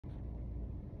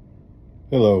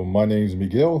Hello, my name is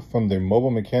Miguel from the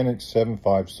Mobile Mechanic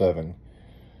 757.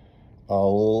 A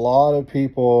lot of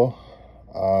people,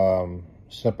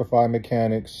 Simplify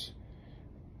Mechanics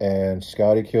and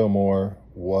Scotty Kilmore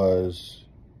was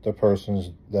the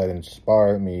persons that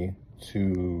inspired me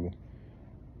to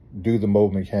do the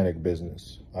mobile mechanic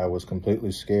business. I was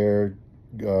completely scared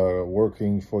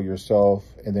working for yourself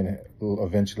and then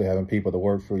eventually having people to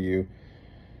work for you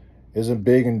is a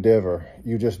big endeavor.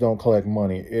 You just don't collect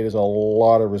money. It is a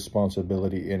lot of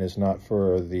responsibility, and it's not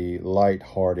for the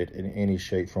light-hearted in any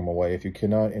shape, form, or way. If you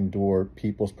cannot endure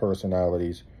people's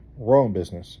personalities, wrong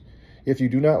business. If you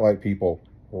do not like people,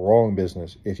 wrong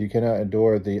business. If you cannot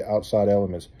endure the outside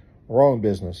elements, wrong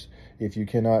business. If you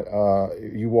cannot,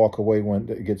 you walk away when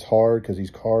it gets hard because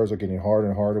these cars are getting harder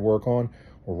and harder to work on,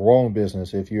 wrong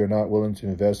business. If you're not willing to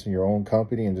invest in your own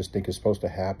company and just think it's supposed to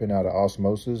happen out of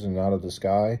osmosis and out of the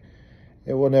sky,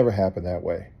 it will never happen that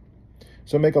way.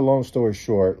 So make a long story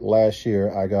short, last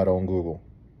year I got on Google.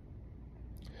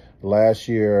 Last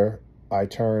year I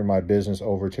turned my business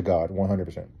over to God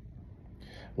 100%.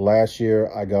 Last year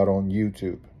I got on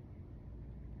YouTube.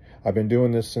 I've been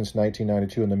doing this since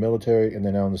 1992 in the military and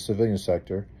then now in the civilian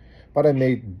sector, but I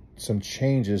made some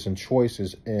changes and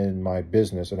choices in my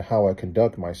business and how I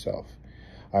conduct myself.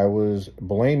 I was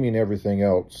blaming everything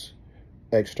else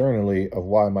externally of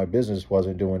why my business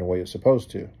wasn't doing the way it's supposed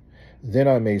to. Then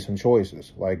I made some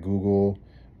choices like Google,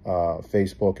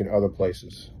 Facebook, and other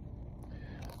places.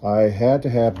 I had to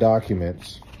have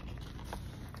documents,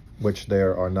 which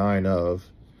there are 9 of,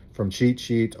 from cheat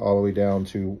sheets all the way down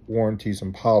to warranties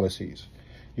and policies.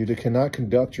 You cannot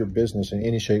conduct your business in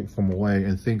any shape, form, or way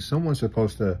and think someone's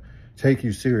supposed to take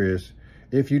you serious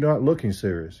if you're not looking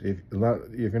serious, if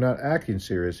you're not acting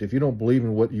serious, if you don't believe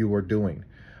in what you are doing.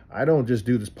 I don't just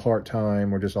do this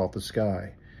part-time or just off the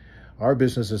sky. Our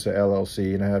business is a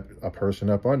LLC and I have a person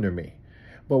up under me.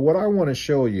 But what I want to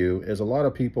show you is a lot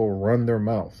of people run their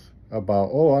mouth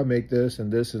about, oh, I make this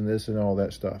and this and this and all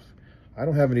that stuff. I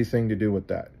don't have anything to do with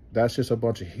that. That's just a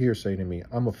bunch of hearsay to me.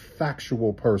 I'm a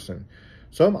factual person.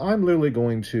 So I'm literally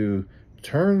going to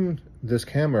turn this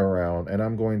camera around and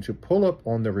I'm going to pull up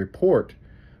on the report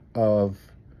of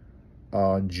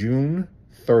June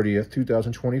 30th,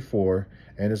 2024,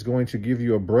 and it's going to give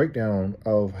you a breakdown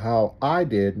of how I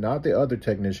did, not the other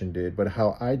technician did, but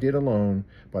how I did alone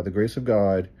by the grace of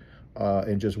God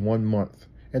in just 1 month.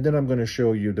 And then I'm going to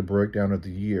show you the breakdown of the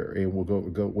year. It will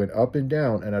went up and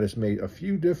down, and I just made a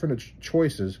few different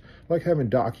choices, like having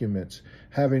documents,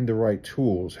 having the right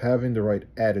tools, having the right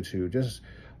attitude. Just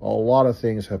a lot of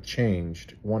things have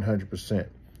changed 100%.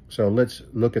 So let's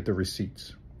look at the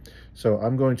receipts. So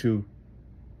I'm going to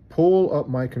pull up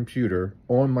my computer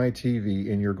on my TV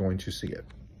and you're going to see it.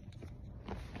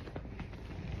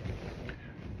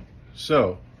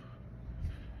 So,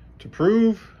 to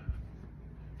prove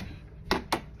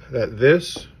that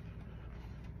this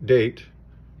date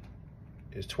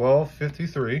is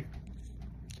 12/53, I'm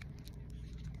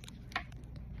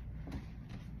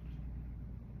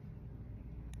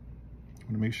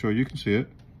going to make sure you can see it.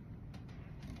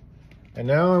 And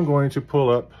now I'm going to pull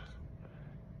up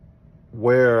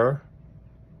where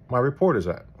my report is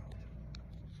at.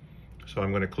 So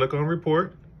I'm going to click on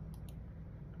report,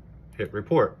 hit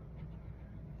report.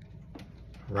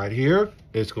 Right here,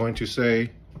 it's going to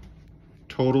say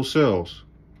total sales.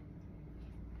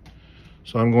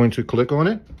 So I'm going to click on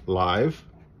it, live.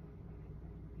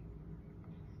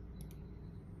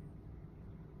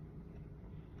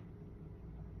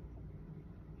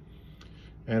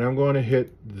 And I'm going to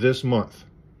hit this month.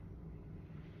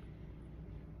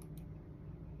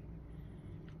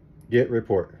 Get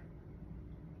report.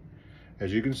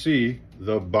 As you can see,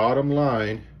 the bottom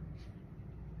line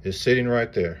is sitting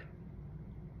right there.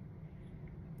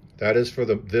 That is for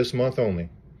this month only,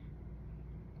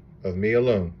 of me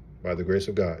alone, by the grace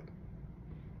of God.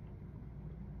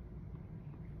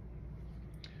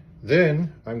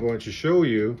 Then I'm going to show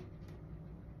you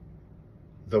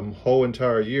the whole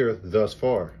entire year thus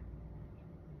far.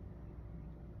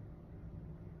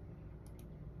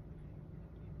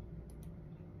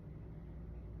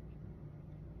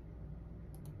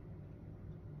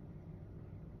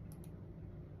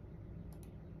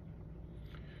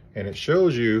 And it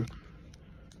shows you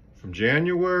from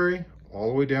January all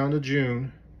the way down to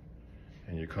June,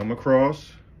 and you come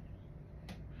across,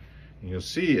 and you'll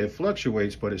see it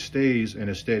fluctuates, but it stays in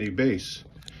a steady base.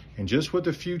 And just with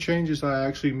the few changes I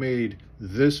actually made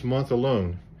this month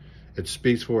alone, it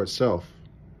speaks for itself.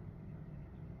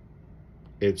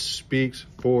 It speaks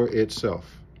for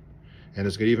itself. And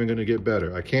it's even going to get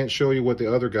better. I can't show you what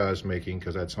the other guy's making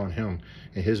because that's on him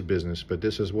and his business, but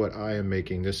this is what I am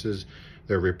making. This is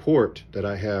the report that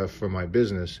I have for my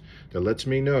business that lets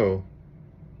me know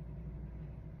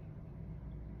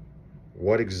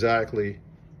what exactly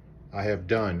I have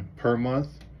done per month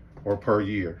or per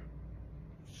year.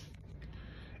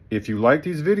 If you like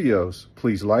these videos,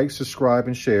 please like, subscribe,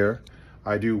 and share.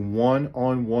 I do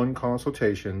one-on-one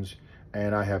consultations,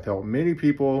 and I have helped many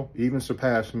people even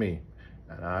surpass me.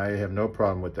 And I have no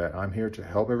problem with that. I'm here to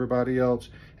help everybody else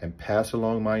and pass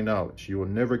along my knowledge. You will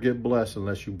never get blessed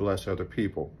unless you bless other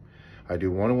people. I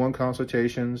do one-on-one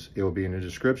consultations. It will be in the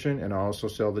description, and I also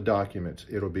sell the documents.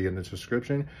 It'll be in the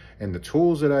description. And the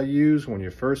tools that I use when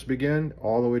you first begin,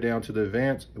 all the way down to the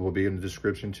advanced, it will be in the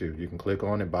description too. You can click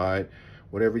on it, buy it,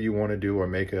 whatever you want to do, or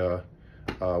make a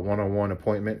one-on-one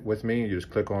appointment with me. You just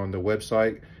click on the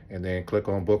website and then click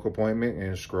on book appointment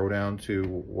and scroll down to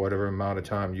whatever amount of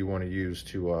time you want to use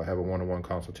to have a one-on-one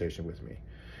consultation with me.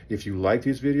 If you like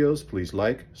these videos, please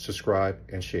like, subscribe,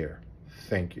 and share.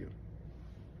 Thank you.